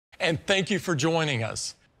and thank you for joining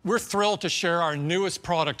us. We're thrilled to share our newest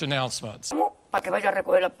product announcements.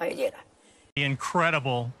 The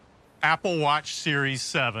incredible Apple Watch Series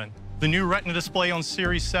 7. The new Retina display on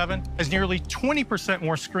Series 7 has nearly 20%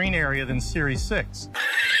 more screen area than Series 6.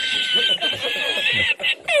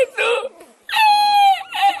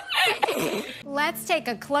 Let's take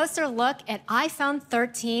a closer look at iPhone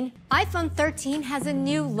 13. iPhone 13 has a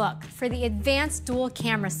new look for the advanced dual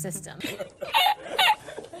camera system.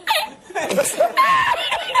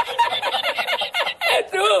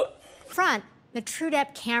 Front, the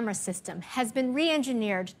TrueDepth camera system has been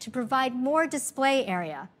re-engineered to provide more display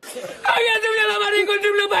area.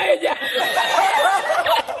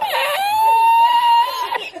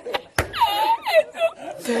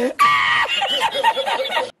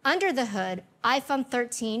 Under the hood, iPhone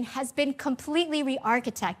 13 has been completely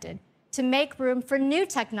re-architected to make room for new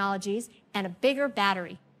technologies and a bigger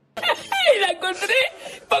battery. La encontré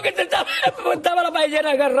porque estaba la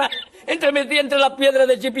paellera agarrada entre las piedras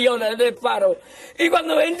de Chipiona del faro. Y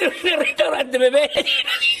cuando entro en el restaurante me ve.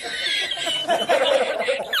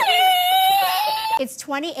 It's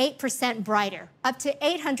 28% brighter, up to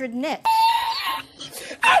 800 nits.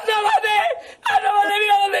 ¡Asómate! ¡Asómate!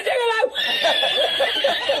 ¡Mira dónde llega el agua!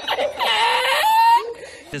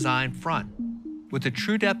 Design front with a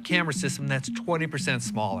TrueDepth camera system that's 20%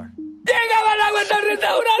 smaller. ¡Llegaba el agua hasta el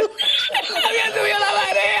restaurante! ¡Había subido la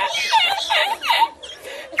marea!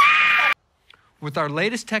 With our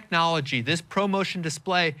latest technology, this ProMotion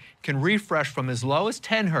display can refresh from as low as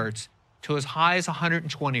 10 Hz to as high as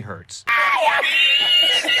 120 Hz.